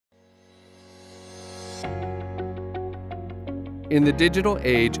In the digital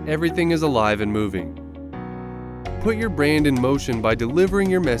age, everything is alive and moving. Put your brand in motion by delivering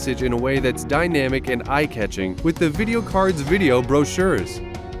your message in a way that's dynamic and eye-catching with the theVideoCards video brochures.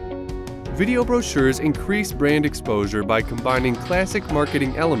 Video brochures increase brand exposure by combining classic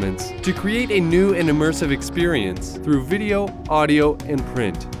marketing elements to create a new and immersive experience through video, audio, and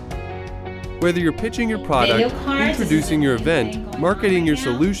print. Whether you're pitching your product, introducing your event, marketing your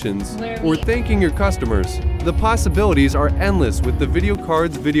solutions, or thanking your customers, the possibilities are endless with the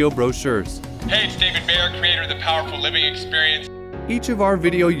theVideoCards video brochures. Hey, it's David Bayer, creator of the Powerful Living Experience. Each of our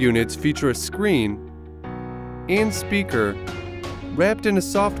video units feature a screen and speaker wrapped in a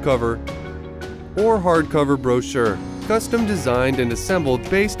softcover or hardcover brochure, custom designed and assembled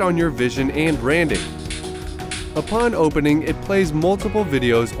based on your vision and branding. Upon opening, it plays multiple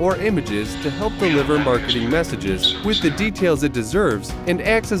videos or images to help deliver marketing messages with the details it deserves and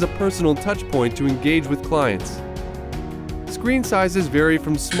acts as a personal touchpoint to engage with clients. Screen sizes vary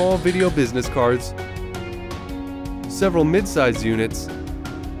from small video business cards, several mid-size units,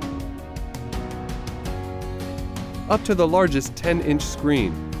 up to the largest 10-inch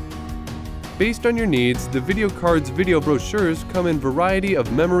screen. Based on your needs, the theVideoCards video brochures come in a variety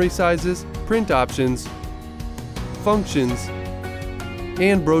of memory sizes, print options, functions,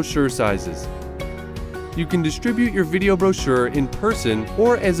 and brochure sizes. You can distribute your video brochure in person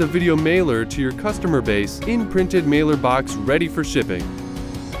or as a video mailer to your customer base in printed mailer box ready for shipping.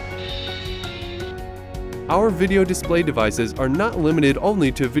 Our video display devices are not limited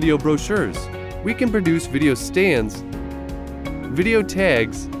only to video brochures. We can produce video stands, video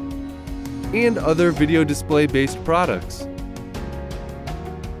tags, and other video display-based products.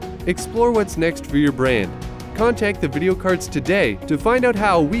 Explore what's next for your brand. Contact the theVideoCards today to find out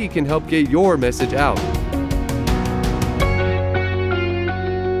how we can help get your message out.